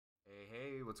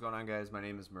Hey, what's going on guys? My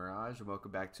name is Meraj and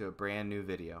welcome back to a brand new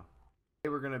video.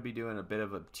 Today we're going to be doing a bit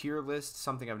of a tier list,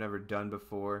 something I've never done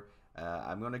before.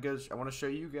 I want to show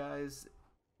you guys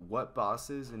what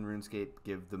bosses in RuneScape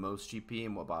give the most GP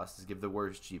and what bosses give the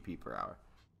worst GP per hour.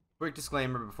 Quick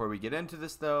disclaimer before we get into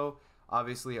this though,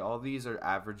 obviously all these are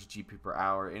average GP per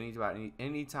hour.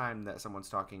 Anytime that someone's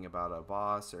talking about a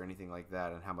boss or anything like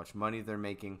that and how much money they're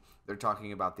making, they're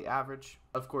talking about the average.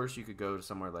 Of course, you could go to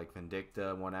somewhere like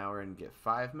Vindicta 1 hour and get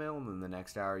 5 mil, and then the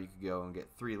next hour you could go and get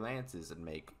 3 lances and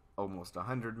make almost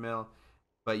 100 mil.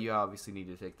 But you obviously need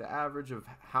to take the average of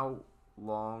how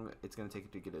long it's going to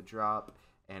take to get a drop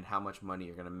and how much money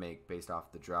you're going to make based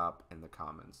off the drop and the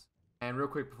commons. And real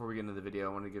quick before we get into the video,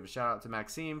 I want to give a shout out to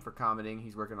Maxime for commenting.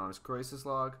 He's working on his crisis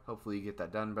log. Hopefully you get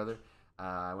that done, brother.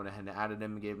 I went ahead and added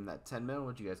him and gave him that 10 mil,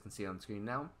 which you guys can see on the screen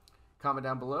now. Comment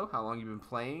down below how long you've been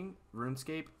playing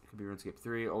RuneScape. It could be RuneScape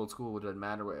 3, old school, it doesn't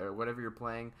matter. Whatever you're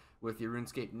playing with your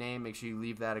RuneScape name, make sure you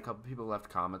leave that. A couple people left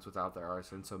comments without their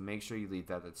arson, so make sure you leave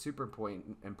that. That's super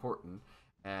important.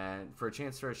 And for a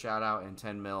chance for a shout out and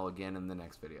 10 mil again in the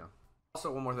next video.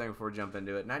 Also, one more thing before we jump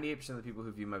into it, 98% of the people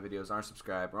who view my videos aren't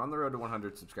subscribed. We're on the road to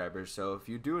 100 subscribers, so if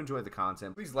you do enjoy the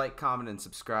content, please like, comment, and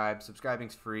subscribe.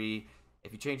 Subscribing's free.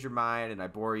 If you change your mind and I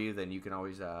bore you, then you can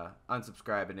always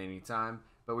unsubscribe at any time.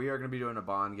 But we are going to be doing a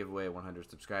bond giveaway at 100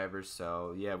 subscribers,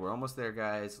 so yeah, we're almost there,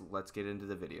 guys. Let's get into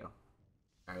the video.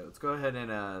 Alright, let's go ahead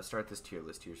and start this tier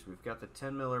list here. So we've got the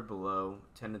 10 mil or below,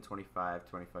 10 to 25,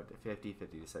 25 to 50,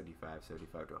 50 to 75,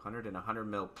 75 to 100, and 100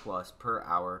 mil plus per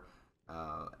hour.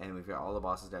 And we've got all the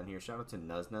bosses down here. Shout out to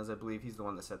Nuz, I believe he's the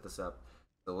one that set this up.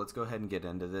 So let's go ahead and get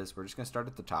into this. We're just going to start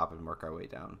at the top and work our way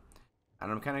down. And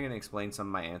I'm kind of going to explain some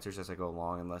of my answers as I go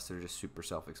along, unless they're just super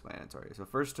self-explanatory. So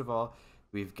first of all,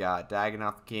 we've got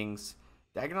Dagonoth Kings.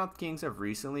 Dagonoth Kings have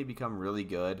recently become really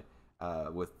good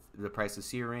with the price of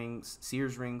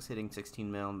Seers rings hitting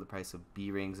 16 mil, and the price of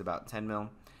B rings about 10 mil.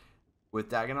 With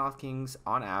Dagonoth Kings,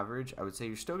 on average, I would say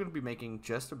you're still going to be making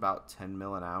just about 10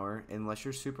 mil an hour, unless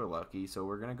you're super lucky, so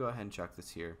we're going to go ahead and chuck this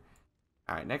here.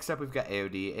 Alright, next up we've got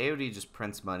AOD. AOD just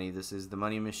prints money. This is the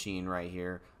money machine right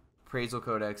here. Appraisal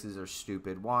codexes are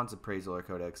stupid. Wands, appraisal, or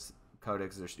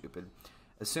codexes are stupid.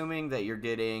 Assuming that you're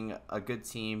getting a good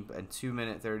team and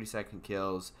 2-minute, 30-second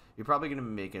kills, you're probably going to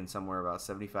be making somewhere about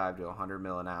 75 to 100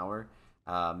 mil an hour.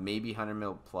 Maybe 100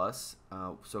 mil plus.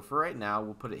 So for right now,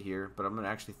 we'll put it here, but I'm going to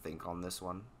actually think on this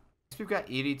one. Next, we've got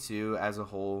 82 as a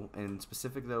whole. In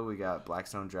specific, though, we got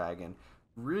Blackstone Dragon.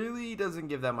 Really doesn't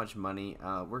give that much money.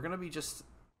 We're going to be just,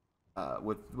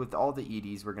 with all the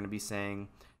EDs, we're going to be saying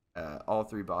all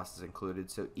 3 bosses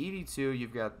included. So 82,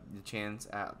 you've got the chance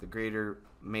at the greater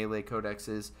melee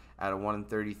codexes at a 1 in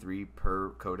 33 per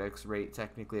codex rate,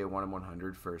 technically a 1 in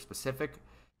 100 for specific.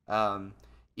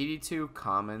 82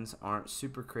 commons aren't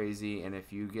super crazy, and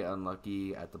if you get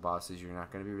unlucky at the bosses, you're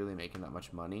not going to be really making that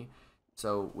much money.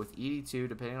 So with 82,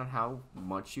 depending on how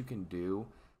much you can do,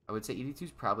 I would say 82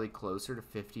 is probably closer to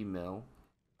 50 mil.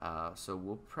 So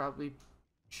we'll probably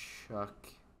chuck,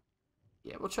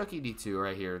 yeah, we'll chuck 82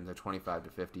 right here in the 25 to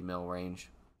 50 mil range.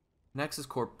 Next is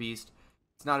Corp Beast.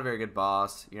 It's not a very good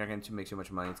boss. You're not going to make too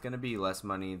much money. It's going to be less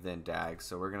money than Dag,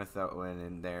 so we're going to throw it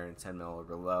in there in 10 mil or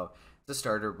below. It's a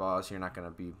starter boss. You're not going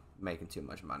to be making too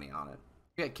much money on it.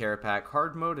 You got Carapac.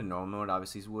 Hard mode and normal mode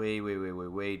obviously is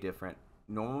way different.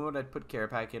 Normal mode, I'd put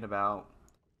Carapac in about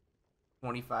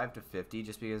 25 to 50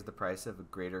 just because the price of a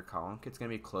greater conch, it's going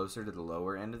to be closer to the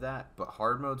lower end of that. But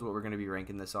hard mode's what we're going to be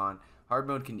ranking this on. Hard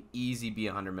mode can easy be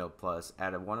 100 mil plus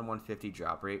at a 1 in 150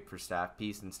 drop rate for staff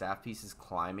piece, and staff piece is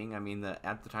climbing. I mean,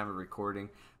 at the time of recording,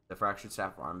 the fractured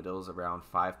staff armadillo is around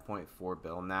 5.4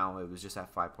 bill now. It was just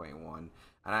at 5.1, and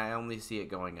I only see it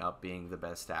going up, being the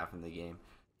best staff in the game.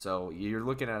 So you're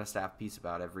looking at a staff piece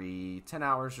about every 10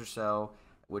 hours or so,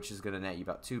 which is going to net you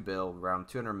about 2 bill, around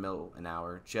 200 mil an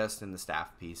hour just in the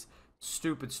staff piece.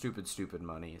 Stupid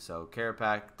money. So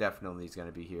Carapac definitely is going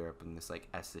to be here up in this like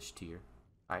S-ish tier.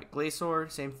 Alright,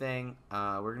 Glacior, same thing.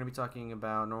 We're going to be talking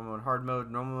about normal and hard mode.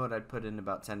 Normal mode I'd put in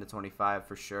about 10 to 25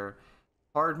 for sure.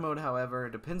 Hard mode, however,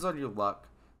 depends on your luck,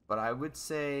 but I would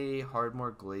say hard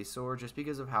mode Glacior just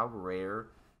because of how rare.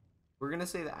 We're going to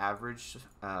say the average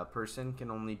person can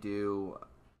only do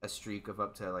a streak of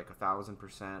up to like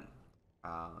 1,000%.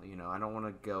 You know, I don't want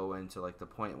to go into like the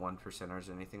 0.1%ers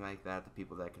or anything like that, the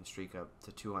people that can streak up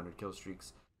to 200 kill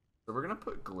streaks. So we're going to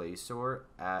put Glacior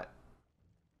at,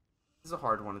 this is a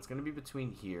hard one, it's going to be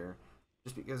between here,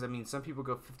 just because, I mean, some people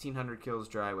go 1,500 kills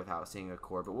dry without seeing a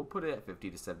core, but we'll put it at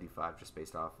 50 to 75 just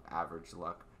based off average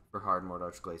luck for hard mode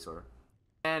Arch Glacior.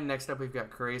 And next up we've got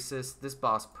Crisis. This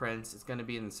boss Prince, it's going to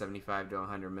be in the 75 to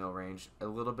 100 mil range, a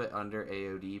little bit under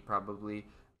AOD probably,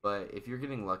 But if you're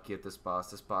getting lucky at this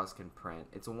boss can print.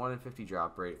 It's a 1 in 50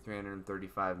 drop rate,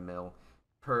 335 mil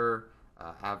per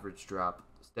average drop.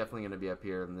 It's definitely going to be up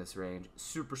here in this range.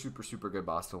 Super, super, super good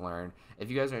boss to learn. If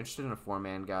you guys are interested in a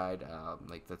 4-man guide,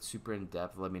 like that's super in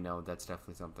depth, let me know. That's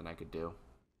definitely something I could do.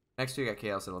 Next, we got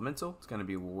Chaos Elemental. It's going to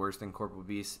be worse than Corporal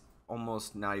Beast.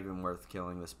 Almost not even worth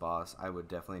killing this boss. I would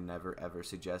definitely never ever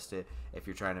suggest it. If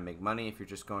you're trying to make money, if you're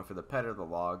just going for the pet or the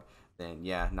log, then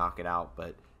yeah, knock it out,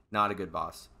 but not a good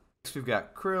boss. Next, we've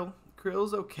got Krill.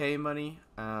 Krill's okay money.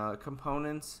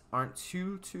 Components aren't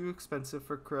too expensive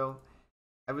for Krill.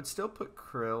 I would still put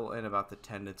Krill in about the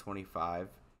 10 to 25.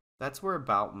 That's where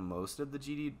about most of the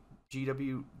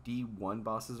GWD1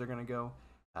 bosses are going to go.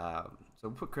 So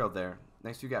we'll put Krill there.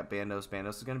 Next, we got Bandos.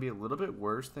 Bandos is going to be a little bit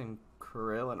worse than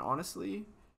Krill, and honestly,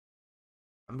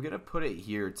 I'm going to put it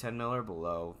here, 10 mil or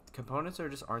below. Components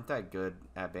aren't that good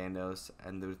at Bandos,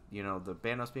 and the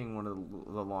Bandos being one of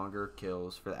the longer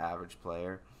kills for the average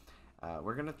player.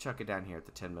 We're going to chuck it down here at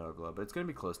the 10 mil or below, but it's going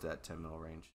to be close to that 10 mil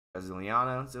range.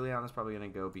 Zilliana's probably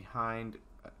going to go behind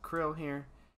Krill here.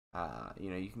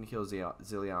 You can kill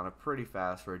Zilliana pretty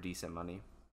fast for decent money.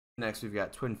 Next, we've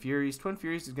got Twin Furies. Twin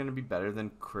Furies is going to be better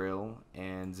than Krill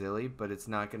and Zilly, but it's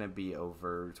not going to be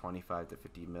over 25 to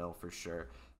 50 mil for sure.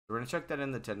 So we're going to check that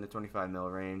in the 10 to 25 mil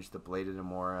range. The Bladed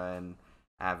Amora and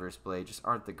Avarice Blade just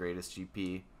aren't the greatest GP.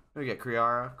 Then we get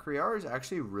Kriara. Kriara is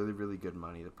actually really, really good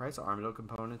money. The price of Armadillo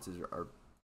components are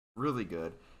really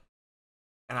good.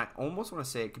 And I almost want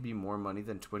to say it could be more money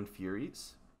than Twin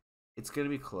Furies. It's going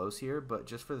to be close here, but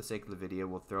just for the sake of the video,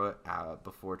 we'll throw it out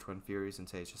before Twin Furies and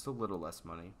say it's just a little less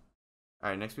money.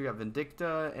 Alright, next we got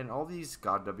Vindicta, and all these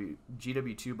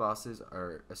GW2 bosses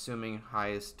are assuming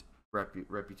highest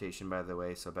reputation, by the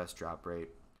way, so best drop rate.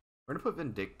 We're going to put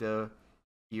Vindicta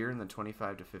here in the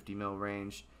 25 to 50 mil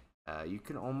range. You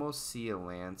can almost see a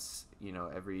lance,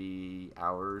 every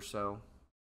hour or so.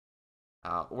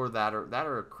 Or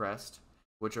a crest,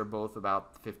 which are both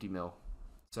about 50 mil.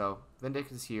 So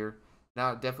Vindicta's here.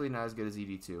 Now, definitely not as good as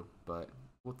ED2, but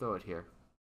we'll throw it here.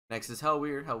 Next is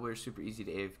Hellweir. Hellweir's super easy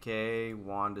to AFK.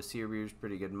 Wanda Seerweir's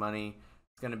pretty good money.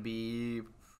 It's going to be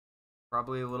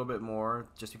probably a little bit more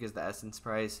just because the essence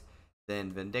price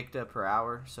than Vindicta per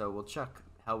hour. So we'll chuck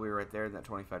Hellweir right there in that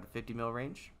 25 to 50 mil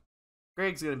range.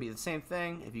 Greg's going to be the same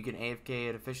thing. If you can AFK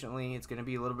it efficiently, it's going to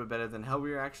be a little bit better than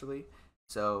Hellweir actually.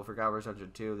 So for God Wars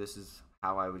 102, this is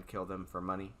how I would kill them for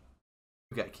money.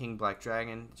 We've got King Black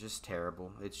Dragon, just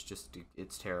terrible. It's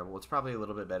terrible. It's probably a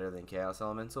little bit better than Chaos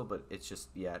Elemental, but it's just,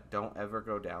 yeah, don't ever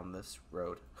go down this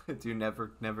road.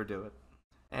 never do it.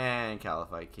 And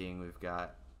Caliphite King, we've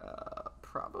got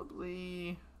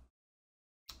probably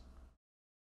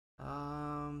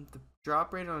the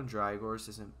drop rate on Drygors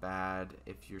isn't bad.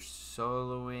 If you're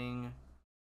soloing,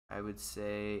 I would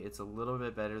say it's a little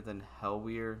bit better than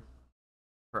Hellweir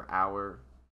per hour.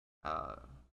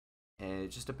 And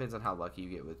it just depends on how lucky you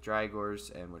get with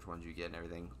Drygors and which ones you get and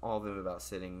everything. All of them about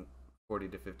sitting 40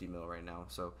 to 50 mil right now.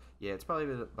 So yeah, it's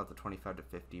probably about the 25 to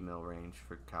 50 mil range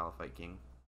for Caliphite King.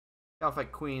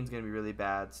 Caliphite Queen's going to be really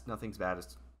bad. Nothing's bad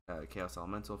as Chaos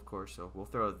Elemental, of course, so we'll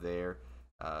throw it there.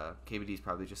 KBD is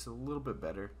probably just a little bit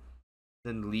better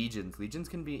than Legions. Legions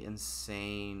can be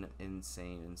insane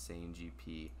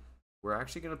GP. We're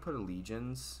actually going to put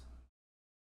Legions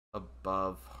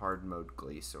above hard mode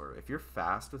Glacier. If you're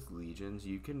fast with Legions,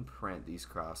 you can print these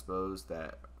crossbows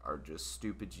that are just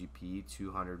stupid GP,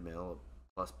 200 mil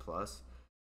plus.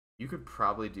 You could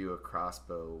probably do a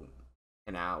crossbow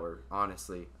an hour,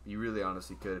 honestly. You really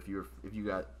honestly could if you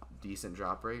got decent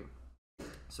drop rate.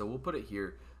 So we'll put it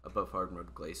here above hard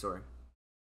mode Glacier.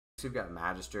 So we've got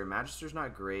Magister. Magister's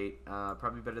not great,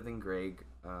 probably better than Greg.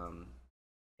 And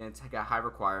it's got high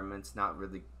requirements, not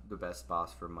really the best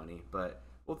boss for money, but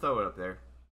we'll throw it up there.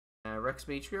 Rex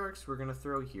Matriarchs, we're going to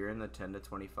throw here in the 10 to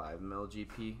 25 mil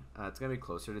GP. It's going to be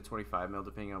closer to 25 mil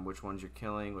depending on which ones you're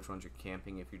killing, which ones you're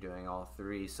camping, if you're doing all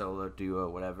three, solo, duo,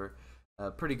 whatever.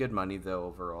 Pretty good money though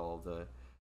overall. The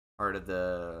part of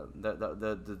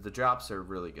the drops are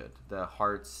really good. The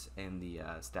hearts and the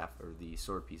staff or the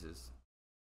sword pieces.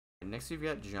 And next we've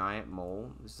got Giant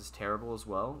Mole. This is terrible as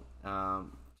well.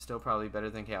 Still probably better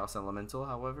than Chaos Elemental,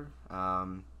 however.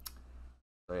 So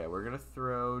yeah, we're gonna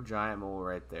throw Giant Mole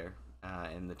right there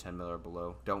in the 10 mil or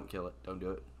below. Don't kill it. Don't do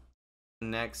it.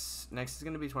 Next is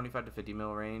gonna be 25 to 50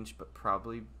 mil range, but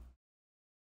probably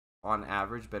on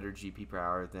average better GP per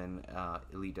hour than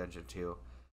Elite Dungeon 2.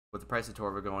 With the price of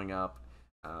Torva going up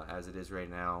as it is right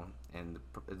now, and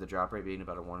the drop rate being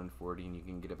about a 1 in 40, and you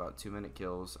can get about 2-minute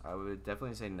kills, I would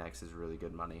definitely say next is really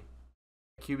good money.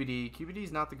 QBD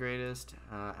is not the greatest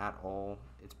at all.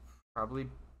 It's probably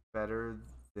better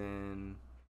than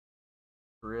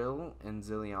Krill and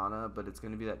Zilliana, but it's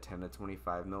going to be that 10 to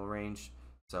 25 mil range.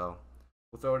 So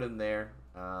we'll throw it in there.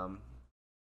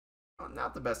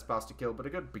 Not the best boss to kill, but a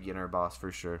good beginner boss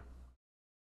for sure.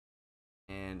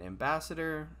 And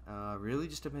Ambassador, really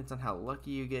just depends on how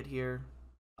lucky you get here.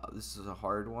 This is a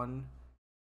hard one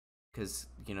because,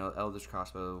 you know, Eldritch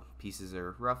Crossbow pieces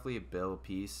are roughly a bill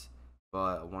piece,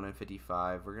 but 1 in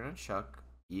 55. We're going to chuck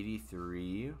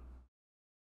 83.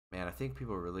 Man, I think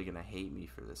people are really going to hate me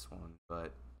for this one,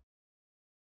 but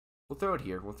we'll throw it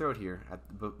here. We'll throw it here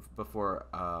before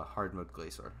hard mode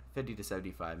Glacier. 50 to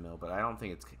 75 mil, but I don't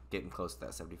think it's getting close to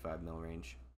that 75 mil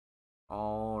range.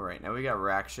 Alright, now we got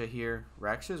Raksha here.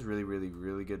 Raksha is really, really,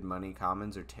 really good money.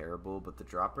 Commons are terrible, but the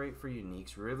drop rate for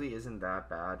uniques really isn't that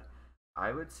bad.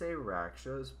 I would say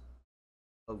Raksha is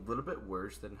a little bit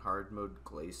worse than hard mode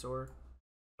Glacier,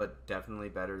 but definitely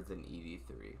better than ED3.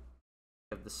 We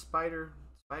have the Spider.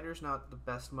 Spider's not the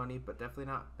best money, but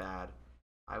definitely not bad.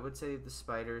 I would say the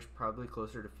Spider's probably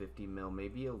closer to 50 mil,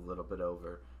 maybe a little bit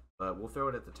over, but we'll throw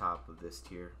it at the top of this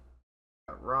tier.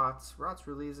 Rots. Rots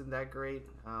really isn't that great.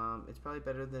 It's probably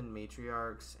better than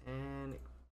Matriarchs, and it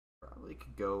probably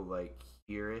could go like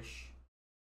here-ish.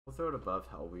 We'll throw it above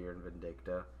Hellweir and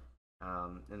Vindicta,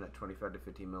 in that 25 to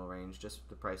 50 mil range, just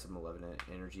the price of Malevolent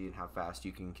Energy and how fast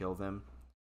you can kill them.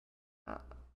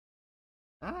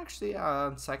 Actually,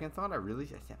 on second thought, I'm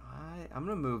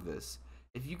gonna move this.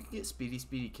 If you can get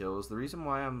speedy kills, the reason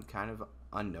why I'm kind of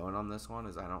unknown on this one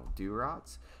is I don't do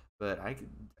Rots. But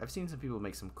I've seen some people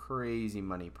make some crazy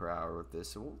money per hour with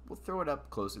this, so we'll throw it up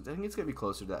closer. I think it's going to be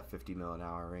closer to that 50 mil an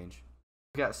hour range.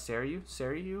 We got Seiryu.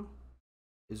 Seiryu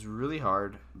is really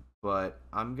hard, but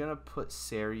I'm going to put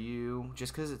Seiryu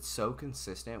just because it's so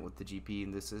consistent with the GP,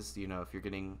 and this is, you know, if you're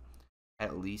getting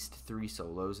at least 3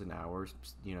 solos an hour,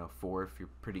 you know, 4 if you're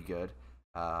pretty good.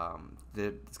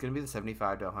 It's going to be the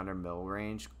 75 to 100 mil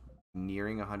range,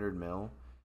 nearing 100 mil.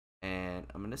 And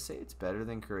I'm going to say it's better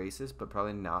than Kerasis, but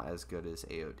probably not as good as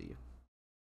AOD.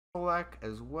 Solak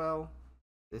as well.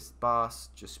 This boss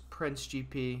just prints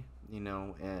GP, you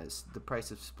know, as the price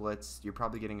of splits. You're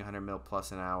probably getting 100 mil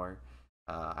plus an hour.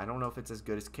 I don't know if it's as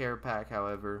good as Carapac,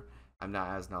 however. I'm not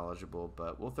as knowledgeable,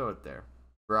 but we'll throw it there.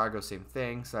 Virago, same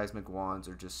thing. Seismic Wands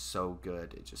are just so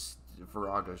good.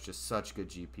 Virago is just such good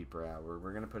GP per hour. We're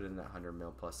going to put it in that 100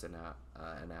 mil plus an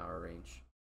hour range.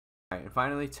 Alright, and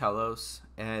finally Telos,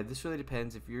 and this really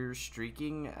depends. If you're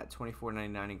streaking at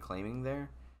 24.99 and claiming there,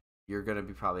 you're going to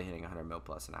be probably hitting 100 mil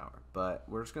plus an hour, but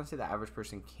we're just going to say the average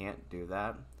person can't do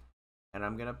that, and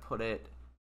I'm going to put it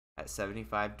at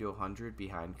 75 to 100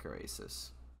 behind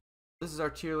Kerasis. This is our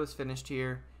tier list finished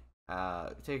here.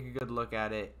 Take a good look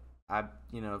at it.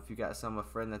 You know, if you got a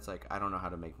friend that's like, I don't know how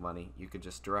to make money, you could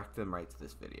just direct them right to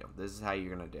this video. This is how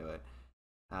you're going to do it.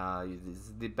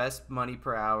 The best money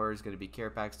per hour is going to be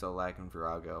Carapac, Solak, and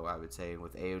Virago, I would say,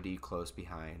 with AOD close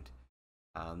behind.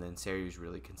 Then Seiryu is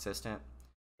really consistent.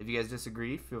 If you guys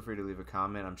disagree, feel free to leave a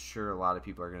comment. I'm sure a lot of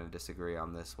people are going to disagree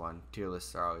on this one. Tier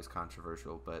lists are always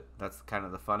controversial, but that's kind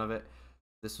of the fun of it.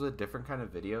 This was a different kind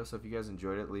of video, so if you guys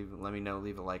enjoyed it, let me know.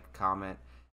 Leave a like, comment,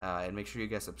 and make sure you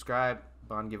guys subscribe.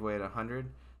 Bond giveaway at 100.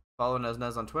 Follow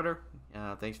Nuznuz on Twitter.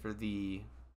 Thanks for the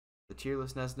tier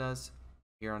list, Nuznuz,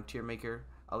 here on Tier Maker.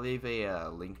 I'll leave a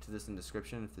link to this in the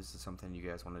description if this is something you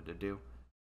guys wanted to do.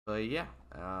 But yeah,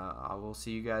 I will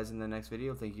see you guys in the next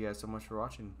video. Thank you guys so much for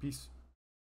watching. Peace.